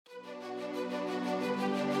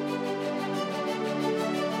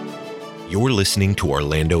You're listening to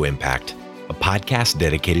Orlando Impact, a podcast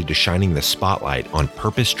dedicated to shining the spotlight on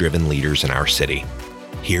purpose-driven leaders in our city.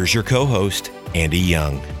 Here's your co-host, Andy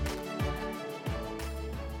Young.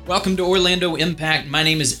 Welcome to Orlando Impact. My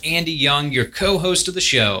name is Andy Young, your co-host of the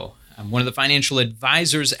show. I'm one of the financial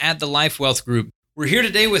advisors at the Life Wealth Group. We're here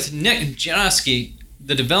today with Nick Janoski,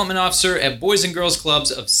 the development officer at Boys and Girls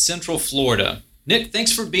Clubs of Central Florida. Nick,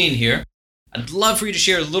 thanks for being here. I'd love for you to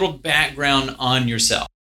share a little background on yourself.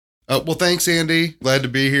 Well, thanks, Andy. Glad to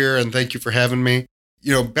be here, and thank you for having me.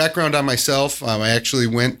 Background on myself, I actually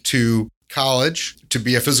went to college to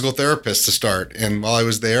be a physical therapist to start. And while I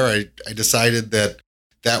was there, I decided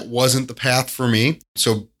that wasn't the path for me.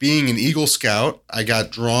 So being an Eagle Scout, I got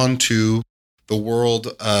drawn to the world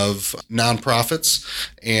of nonprofits.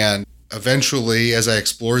 And eventually, as I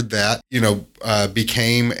explored that,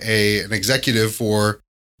 became an executive for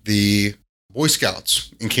the Boy Scouts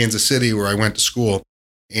in Kansas City, where I went to school.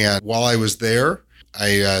 And while I was there,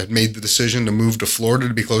 I made the decision to move to Florida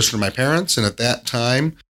to be closer to my parents. And at that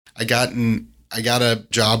time, I got a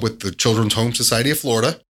job with the Children's Home Society of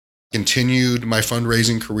Florida, continued my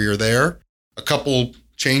fundraising career there. A couple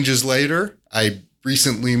changes later, I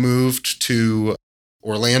recently moved to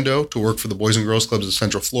Orlando to work for the Boys and Girls Clubs of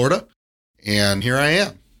Central Florida. And here I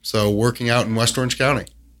am. So working out in West Orange County.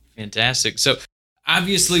 Fantastic. So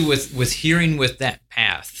obviously with hearing with that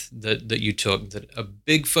path that you took, that a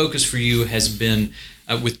big focus for you has been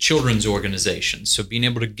with children's organizations. So being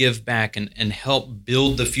able to give back and help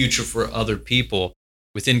build the future for other people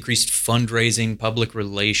with increased fundraising, public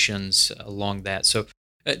relations along that. So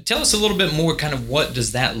tell us a little bit more, kind of what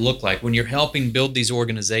does that look like when you're helping build these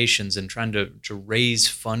organizations and trying to raise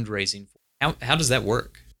fundraising? How does that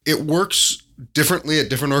work? It works differently at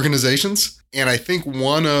different organizations. And I think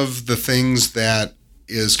one of the things that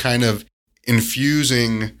is kind of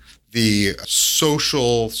infusing the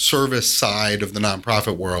social service side of the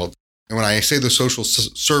nonprofit world, and when I say the social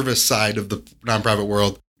service side of the nonprofit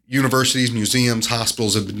world, universities, museums,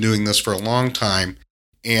 hospitals have been doing this for a long time.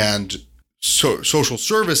 And social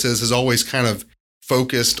services has always kind of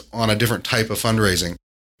focused on a different type of fundraising.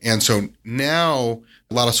 And so now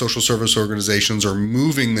a lot of social service organizations are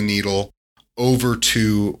moving the needle over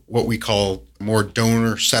to what we call more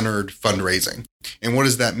donor-centered fundraising. And what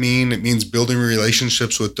does that mean? It means building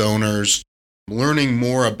relationships with donors, learning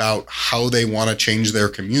more about how they want to change their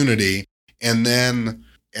community, and then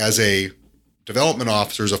as a development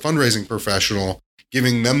officer, as a fundraising professional,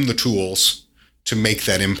 giving them the tools to make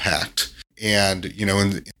that impact. And,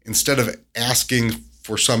 instead of asking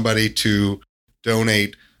for somebody to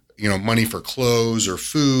donate, money for clothes or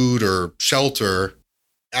food or shelter,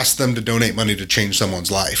 ask them to donate money to change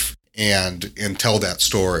someone's life and tell that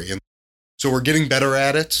story. And so we're getting better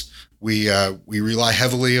at it. We rely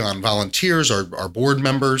heavily on volunteers, our board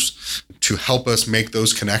members, to help us make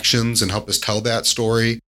those connections and help us tell that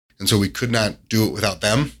story. And so we could not do it without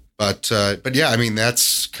them. But yeah,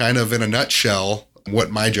 that's kind of in a nutshell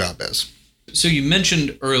what my job is. So you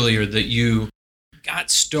mentioned earlier that you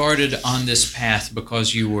got started on this path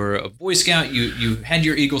because you were a Boy Scout. You had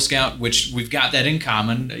your Eagle Scout, which we've got that in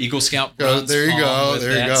common. Eagle Scout. There you go.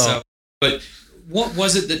 So, but what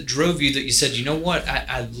was it that drove you that you said, you know what,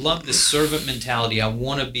 I love this servant mentality. I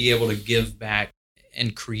want to be able to give back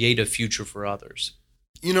and create a future for others?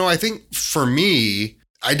 I think for me,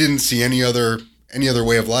 I didn't see any other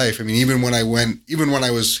way of life. Even when I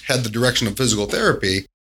had the direction of physical therapy,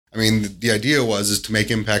 the idea is to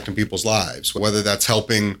make impact in people's lives, whether that's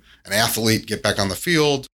helping an athlete get back on the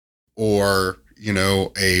field or,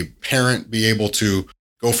 a parent be able to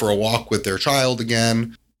go for a walk with their child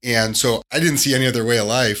again. And so I didn't see any other way of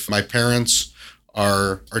life. My parents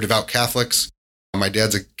are devout Catholics. My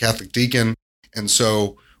dad's a Catholic deacon. And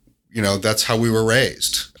so, that's how we were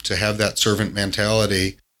raised, to have that servant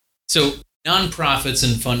mentality. So nonprofits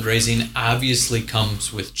and fundraising obviously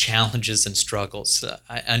comes with challenges and struggles.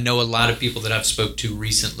 I know a lot of people that I've spoke to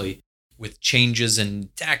recently with changes in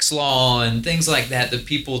tax law and things like that, the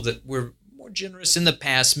people that were more generous in the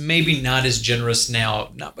past, maybe not as generous now,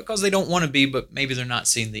 not because they don't want to be, but maybe they're not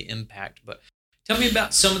seeing the impact. But tell me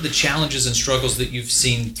about some of the challenges and struggles that you've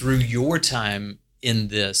seen through your time in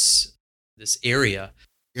this area.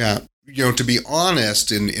 Yeah. To be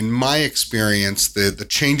honest, in my experience, the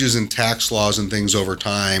changes in tax laws and things over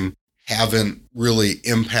time haven't really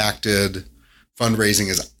impacted fundraising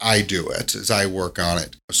as I do it, as I work on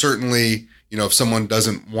it. Certainly, if someone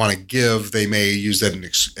doesn't want to give, they may use that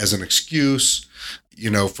as an excuse,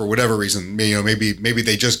 for whatever reason. Maybe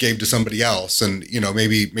they just gave to somebody else, and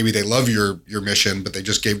maybe they love your mission, but they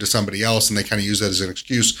just gave to somebody else, and they kind of use that as an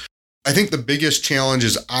excuse. I think the biggest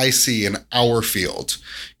challenges I see in our field,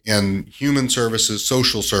 in human services,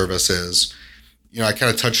 social services, I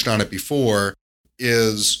kind of touched on it before,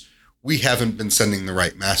 is we haven't been sending the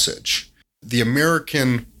right message. The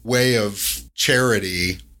American way of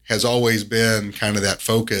charity has always been kind of that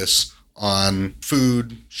focus on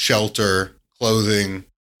food, shelter, clothing,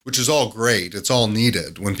 which is all great. It's all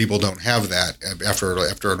needed when people don't have that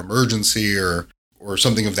after an emergency or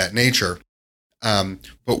something of that nature.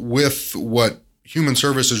 But with what human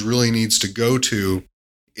services really needs to go to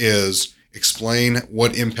is explain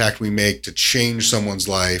what impact we make to change someone's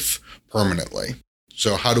life permanently.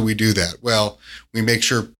 So how do we do that? Well, we make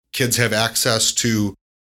sure kids have access to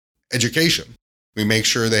education. We make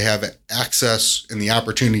sure they have access and the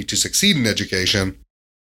opportunity to succeed in education,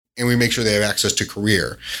 and we make sure they have access to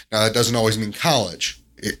career. Now, that doesn't always mean college.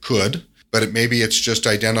 It could, but maybe it's just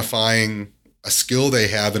identifying a skill they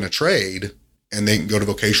have in a trade, and they can go to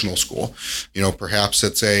vocational school. Perhaps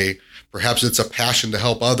it's a passion to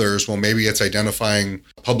help others. Well, maybe it's identifying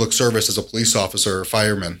public service as a police officer or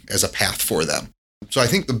fireman as a path for them. So I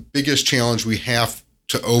think the biggest challenge we have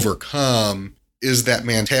to overcome is that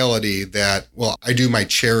mentality that, well, I do my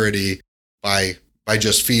charity by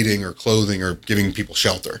just feeding or clothing or giving people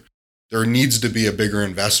shelter. There needs to be a bigger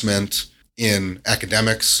investment in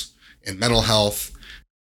academics, in mental health,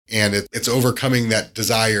 and it's overcoming that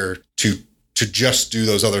desire to just do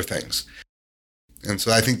those other things. And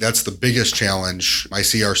so I think that's the biggest challenge I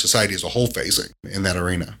see our society as a whole facing in that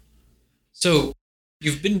arena. So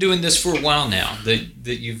you've been doing this for a while now, that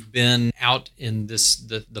you've been out in this,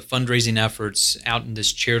 the fundraising efforts, out in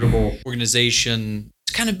this charitable organization.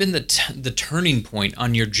 It's kind of been the turning point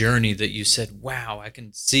on your journey that you said, wow, I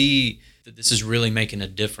can see that this is really making a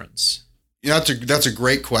difference. That's a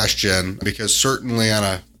great question, because certainly on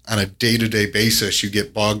a day-to-day basis, you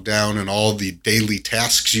get bogged down in all the daily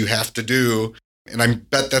tasks you have to do. And I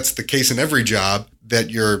bet that's the case in every job, that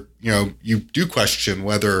you do question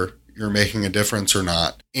whether you're making a difference or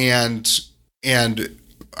not. And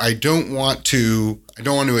I don't want to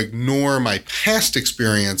ignore my past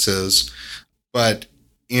experiences, but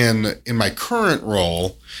in my current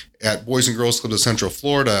role at Boys and Girls Club of Central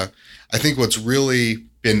Florida, I think what's really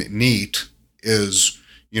been neat is,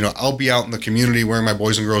 I'll be out in the community wearing my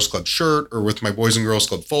Boys and Girls Club shirt or with my Boys and Girls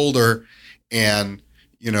Club folder, and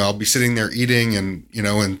I'll be sitting there eating, and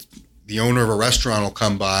and the owner of a restaurant will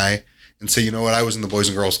come by and say, I was in the Boys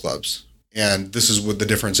and Girls Clubs, and this is what the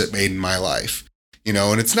difference it made in my life.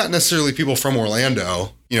 And it's not necessarily people from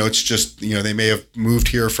Orlando. It's just, they may have moved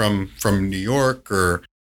here from New York or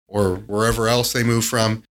wherever else they moved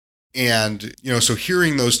from. And, so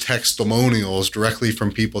hearing those testimonials directly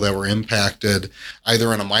from people that were impacted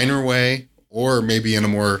either in a minor way or maybe in a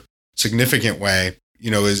more significant way,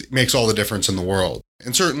 makes all the difference in the world.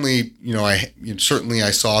 And certainly,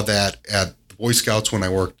 I saw that at the Boy Scouts when I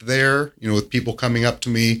worked there, with people coming up to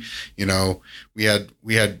me.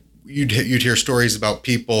 You'd hear stories about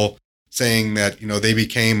people saying that, they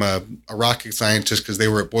became a rocket scientist because they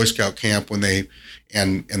were at Boy Scout camp when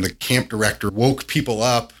and the camp director woke people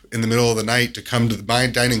up in the middle of the night to come to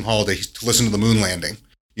the dining hall to listen to the moon landing,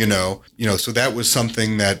 so that was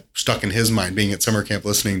something that stuck in his mind, being at summer camp,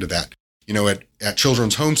 listening to that. At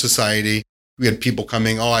Children's Home Society, we had people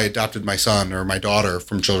coming, I adopted my son or my daughter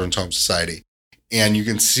from Children's Home Society. And you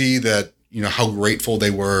can see that, how grateful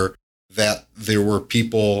they were that there were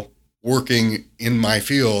people working in my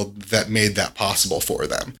field that made that possible for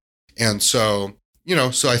them. And so,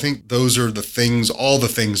 so I think those are all the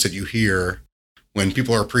things that you hear when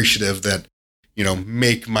people are appreciative that,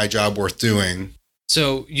 make my job worth doing.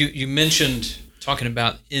 So you mentioned talking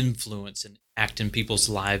about influence and act in people's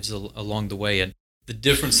lives along the way, and the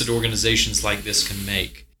difference that organizations like this can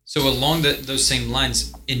make. So along those same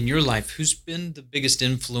lines, in your life, who's been the biggest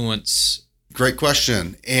influence? Great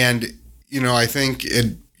question. And, I think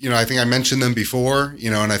I mentioned them before,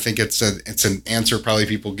 and I think it's an answer probably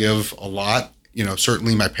people give a lot.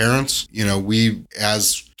 Certainly my parents, we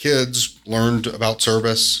as kids learned about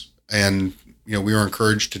service, and, we were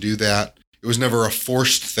encouraged to do that. It was never a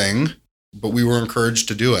forced thing, but we were encouraged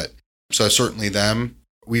to do it. So certainly them.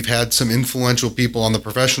 We've had some influential people on the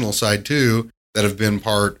professional side too that have been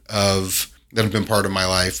part of my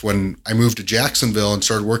life. When I moved to Jacksonville and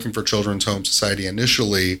started working for Children's Home Society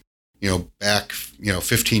initially, back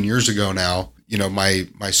 15 years ago now,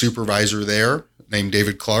 my supervisor there named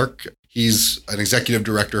David Clark, he's an executive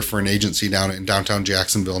director for an agency down in downtown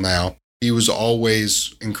Jacksonville now. He was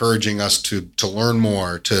always encouraging us to learn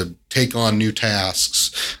more, to take on new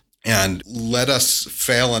tasks, and let us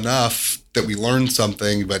fail enough that we learned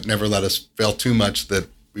something, but never let us fail too much that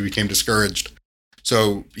we became discouraged.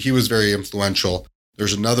 So he was very influential.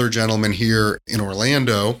 There's another gentleman here in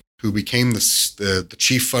Orlando who became the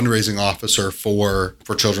chief fundraising officer for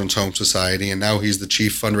Children's Home Society, and now he's the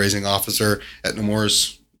chief fundraising officer at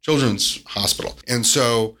Nemours Children's Hospital. And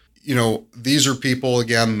so, these are people,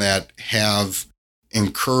 again, that have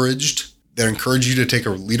encourage you to take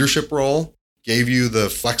a leadership role, gave you the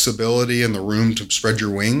flexibility and the room to spread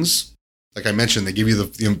your wings. Like I mentioned, they give you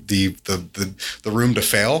the room to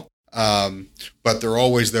fail, but they're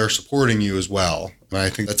always there supporting you as well. And I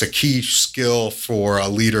think that's a key skill for a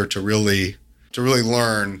leader to really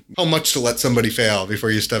learn how much to let somebody fail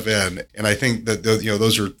before you step in. And I think that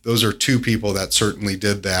those are two people that certainly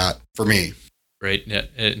did that for me. Right.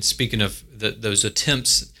 And speaking of those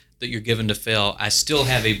attempts that you're given to fail, I still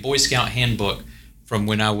have a Boy Scout handbook from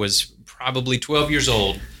when I was probably 12 years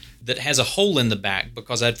old that has a hole in the back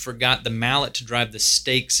because I'd forgot the mallet to drive the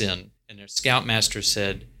stakes in. And their scoutmaster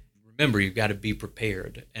said, remember, you've got to be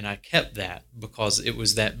prepared. And I kept that because it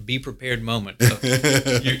was that be prepared moment.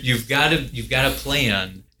 You've got to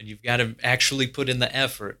plan, and you've got to actually put in the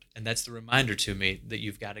effort. And that's the reminder to me that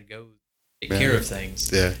you've got to go take care of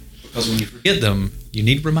things. Yeah. Because when you forget them, you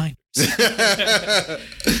need reminders.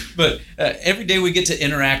 But every day we get to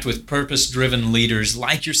interact with purpose-driven leaders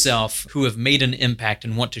like yourself who have made an impact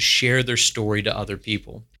and want to share their story to other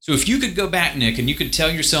people. So if you could go back, Nick, and you could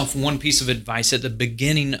tell yourself one piece of advice at the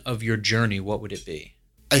beginning of your journey, what would it be?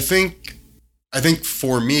 I think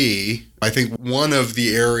for me, one of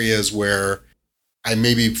the areas where I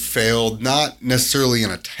maybe failed, not necessarily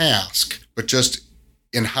in a task, but just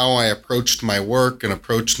in how I approached my work and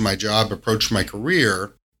approached my job, approached my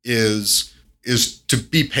career, is to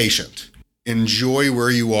be patient. Enjoy where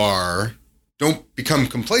you are. Don't become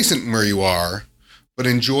complacent in where you are, but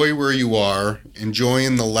enjoy where you are,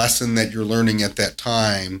 enjoying the lesson that you're learning at that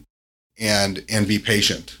time, and be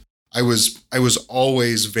patient. I was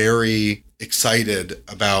always very excited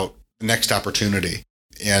about the next opportunity.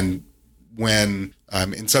 And when,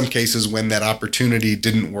 in some cases, when that opportunity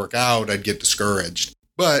didn't work out, I'd get discouraged.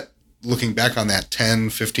 But looking back on that 10,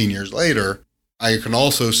 15 years later, I can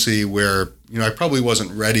also see where, I probably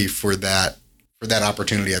wasn't ready for that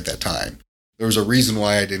opportunity at that time. There was a reason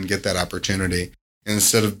why I didn't get that opportunity. And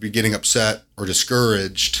instead of getting upset or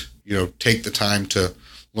discouraged, take the time to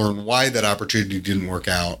learn why that opportunity didn't work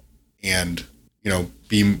out and,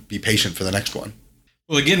 be patient for the next one.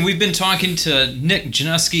 Well, again, we've been talking to Nick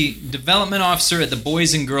Januski, Development Officer at the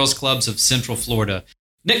Boys and Girls Clubs of Central Florida.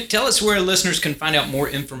 Nick, tell us where listeners can find out more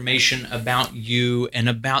information about you and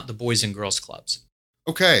about the Boys and Girls Clubs.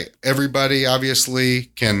 Okay. Everybody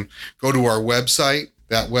obviously can go to our website.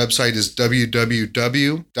 That website is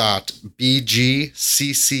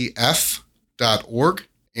www.bgccf.org,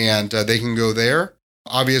 and they can go there.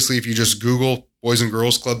 Obviously, if you just Google Boys and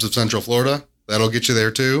Girls Clubs of Central Florida, that'll get you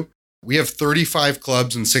there too. We have 35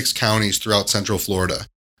 clubs in 6 counties throughout Central Florida.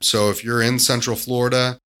 So if you're in Central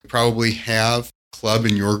Florida, you probably have club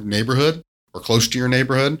in your neighborhood or close to your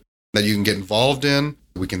neighborhood that you can get involved in.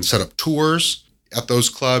 We can set up tours at those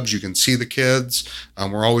clubs. You can see the kids.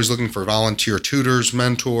 We're always looking for volunteer tutors,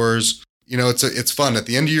 mentors. It's fun. At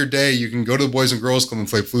the end of your day, you can go to the Boys and Girls Club and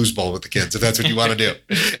play foosball with the kids if that's what you want to do.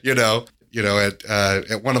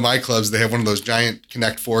 At one of my clubs, they have one of those giant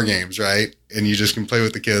Connect 4 games, right? And you just can play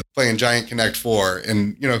with the kids playing giant Connect 4.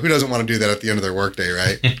 And, who doesn't want to do that at the end of their workday,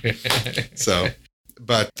 right?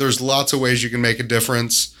 But there's lots of ways you can make a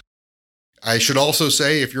difference. I should also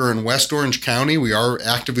say, if you're in West Orange County, we are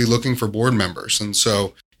actively looking for board members. And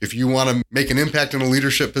so if you want to make an impact in a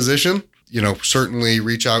leadership position, certainly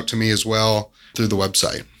reach out to me as well through the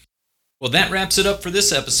website. Well, that wraps it up for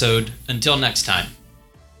this episode. Until next time.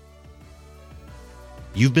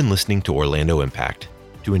 You've been listening to Orlando Impact.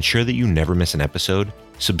 To ensure that you never miss an episode,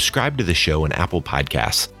 subscribe to the show on Apple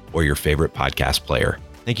Podcasts or your favorite podcast player.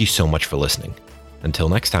 Thank you so much for listening. Until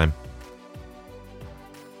next time.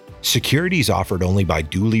 Securities offered only by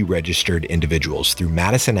duly registered individuals through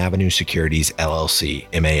Madison Avenue Securities, LLC,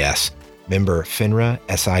 MAS, member FINRA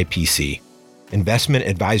SIPC. Investment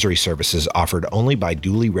advisory services offered only by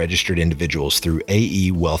duly registered individuals through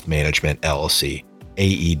AE Wealth Management, LLC,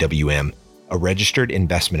 AEWM, a registered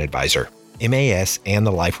investment advisor. MAS and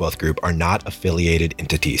the LifeWealth Group are not affiliated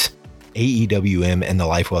entities. AEWM and the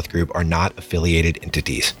LifeWealth Group are not affiliated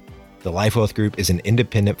entities. The LifeWealth Group is an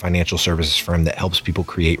independent financial services firm that helps people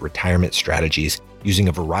create retirement strategies using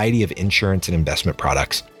a variety of insurance and investment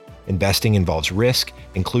products. Investing involves risk,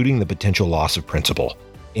 including the potential loss of principal.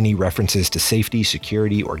 Any references to safety,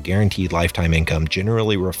 security, or guaranteed lifetime income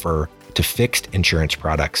generally refer to fixed insurance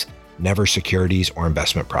products, never securities or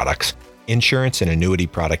investment products. Insurance and annuity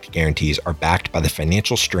product guarantees are backed by the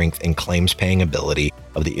financial strength and claims-paying ability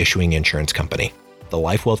of the issuing insurance company. The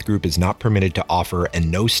LifeWealth Group is not permitted to offer, and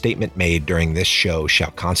no statement made during this show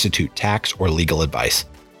shall constitute tax or legal advice.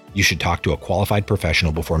 You should talk to a qualified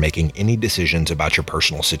professional before making any decisions about your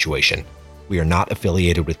personal situation. We are not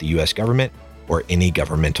affiliated with the U.S. government or any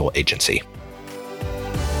governmental agency.